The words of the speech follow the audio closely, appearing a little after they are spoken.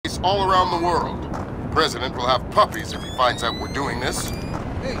all around the world. The President will have puppies if he finds out we're doing this.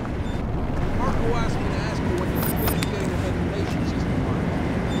 Hey, Marco asked me to ask you when you finished getting the ventilation system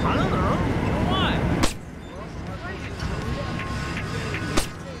running. I don't know. Why?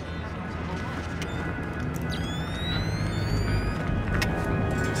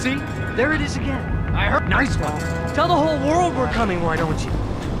 See? There it is again. I heard. Nice one. Tell the whole world we're coming, why don't you?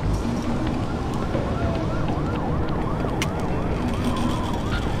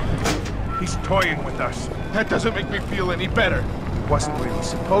 He's toying with us. That doesn't make me feel any better. Wasn't really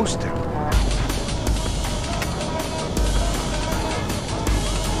supposed to.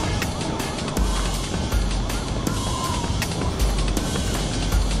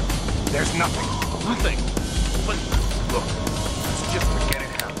 There's nothing. Nothing. But Look, let's just forget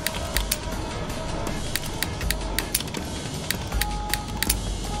it happened.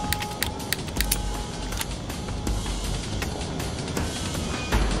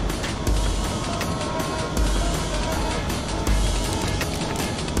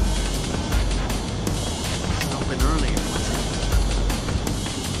 open earlier.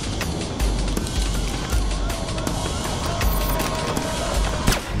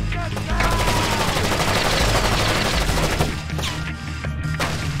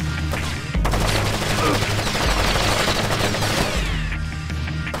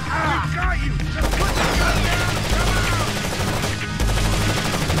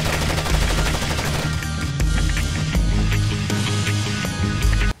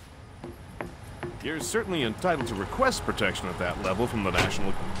 You're certainly entitled to request protection at that level from the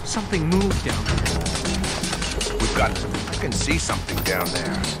National... Something moved down there. We've got to. I can see something down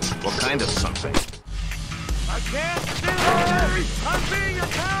there. What kind of something? I can't see it! I'm being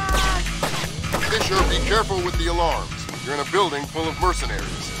attacked! Fisher, be careful with the alarms. You're in a building full of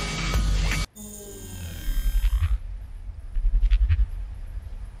mercenaries.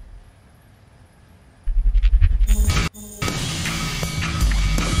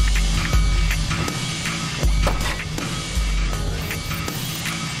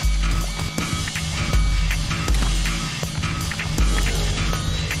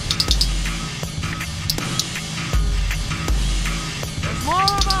 More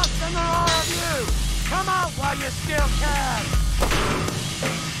of us than there are of you! Come out while you still can!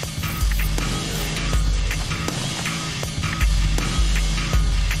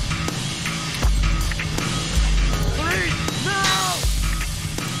 Please, no!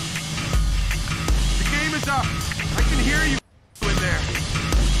 The game is up. I can hear you in there.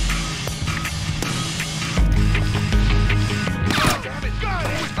 Damn it! God,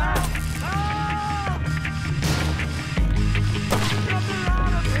 it was bad!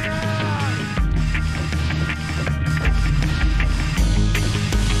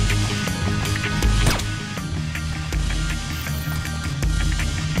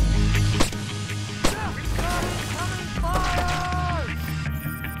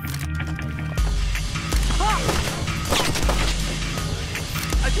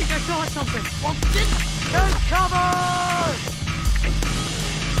 I think I saw something. Well, take cover!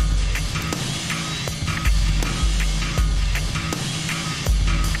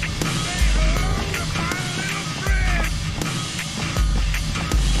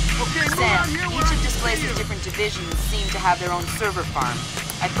 Sam, each of Displace's different divisions seem to have their own server farm.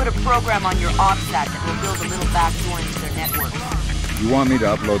 I put a program on your OPSAT that will build a little backdoor into their network. You want me to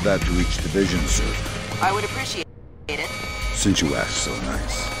upload that to each division, sir? I would appreciate it. Since you asked so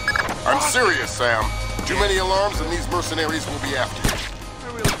nice. I'm serious, Sam. Too many alarms and these mercenaries will be after you.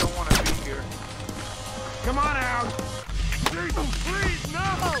 I really don't want to be here. Come on out! Please, no!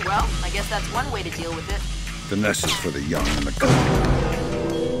 Well, I guess that's one way to deal with it. Finesse is for the young and the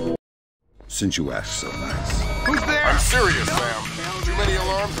cold. Since you asked so nice. Who's there? I'm serious, Sam. Too many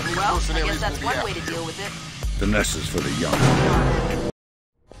alarms and these Well, I mercenaries guess that's will be one way after to you. deal with it. Finesse is for the young.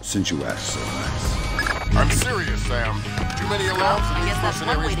 Since you asked so nice. I'm serious, Sam. Too many alarms I and guess these that's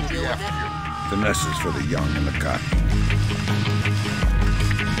one way mercenaries to will be deal with after it. you. Finesse is for the young and the cotton.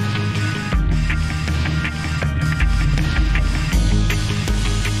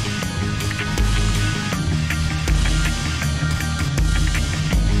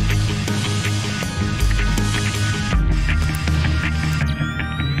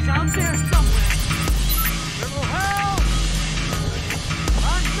 He's out there somewhere. Little help!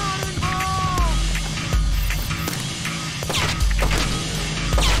 I'm not involved!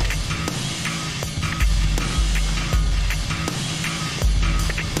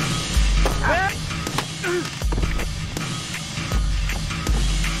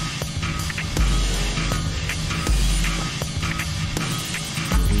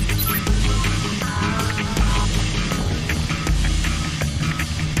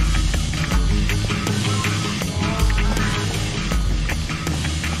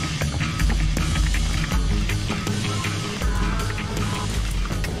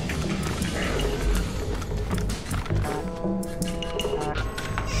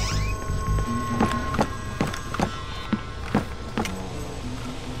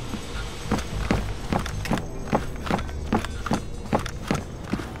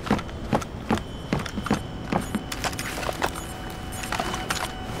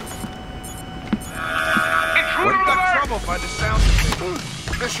 out by the sound of things.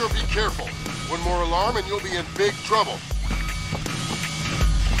 Fisher, be careful. One more alarm and you'll be in big trouble.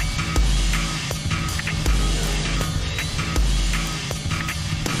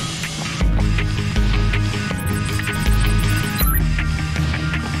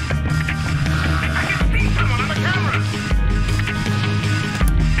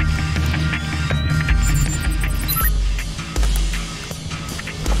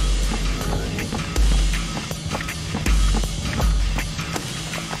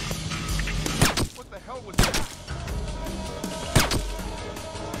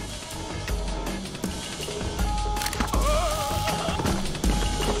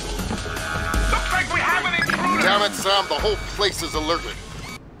 Damn it, Sam, the whole place is alerted.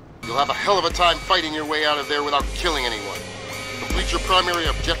 You'll have a hell of a time fighting your way out of there without killing anyone. Complete your primary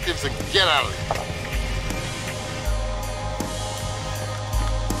objectives and get out of here.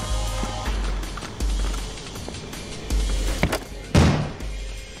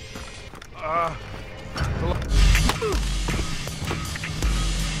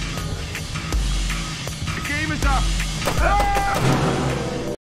 The game is up!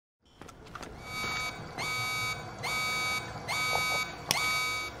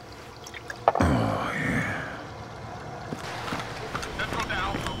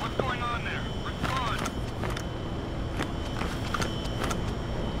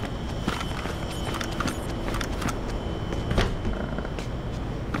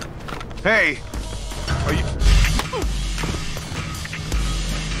 Hey, are you...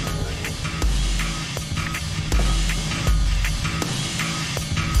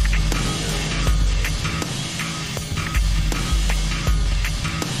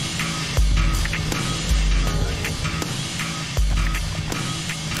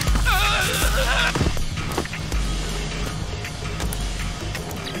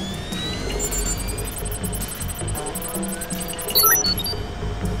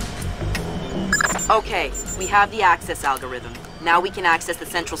 Okay, we have the access algorithm. Now we can access the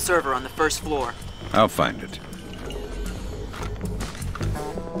central server on the first floor. I'll find it.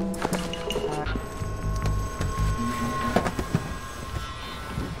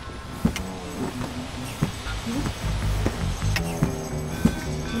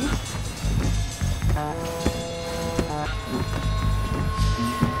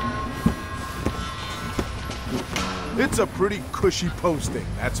 It's a pretty cushy posting,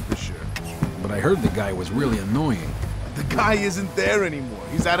 that's for sure. But I heard the guy was really annoying. The guy isn't there anymore.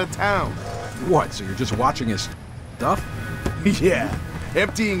 He's out of town. What, so you're just watching his stuff? Yeah,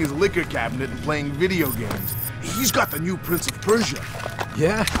 emptying his liquor cabinet and playing video games. He's got the new Prince of Persia.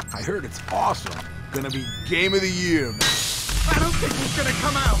 Yeah, I heard it's awesome. Gonna be game of the year, man. I don't think he's gonna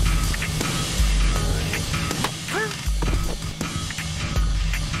come out.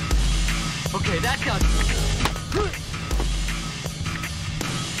 Okay, that does.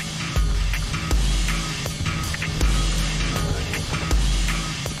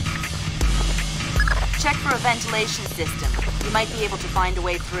 Check for a ventilation system. You might be able to find a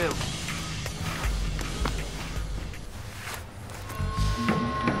way through.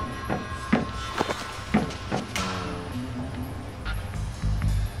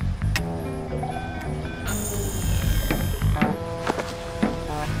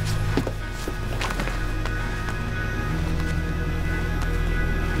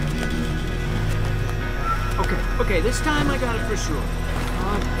 Okay, this time I got it for sure.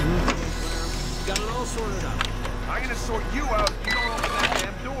 Got it all sorted out. I'm gonna sort you out if you don't open that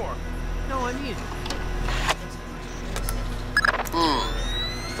damn door. No, I need it.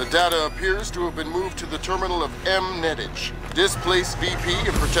 The data appears to have been moved to the terminal of M. Nettich, Displace VP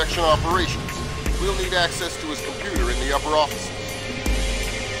of Protection Operations. We'll need access to his computer in the upper office.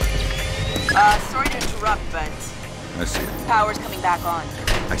 Sorry to interrupt, but I see it. power's coming back on.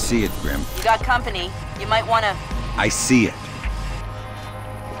 I see it, Grim. You got company. You might wanna... I see it.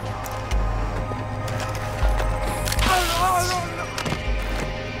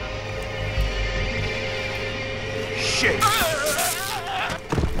 Shit!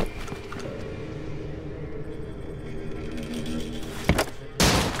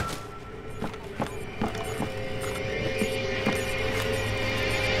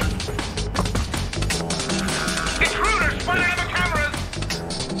 Intruders! Spotted on the cameras!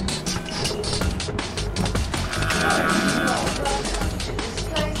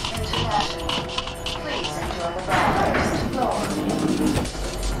 Please enjoy the ride.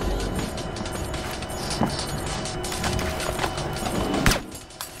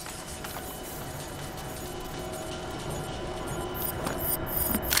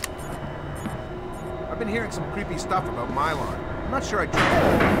 I've been hearing some creepy stuff about Mylar. I'm not sure I trust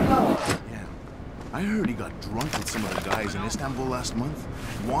it. Yeah. I heard he got drunk with some of the guys in Istanbul last month.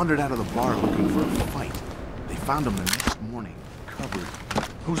 Wandered out of the bar looking for a fight. They found him the next morning, covered.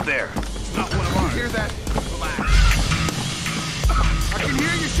 Who's there? It's not one of ours. You hear that? Relax. I can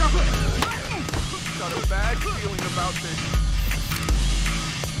hear you shuffling. Got a bad feeling about this.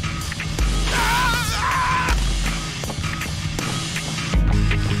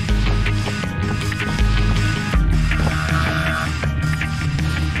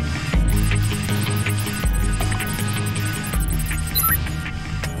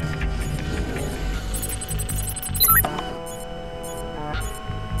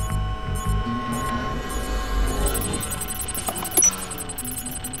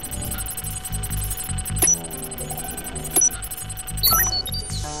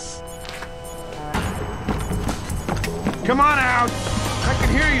 Come on out! I can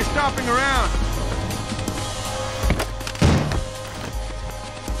hear you stopping around.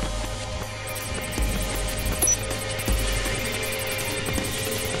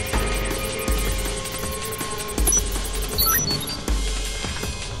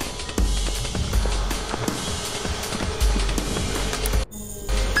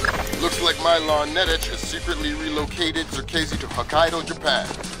 Looks like Mylon Netich has secretly relocated Zerkezi to Hokkaido, Japan.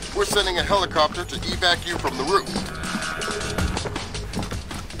 We're sending a helicopter to evac you from the roof.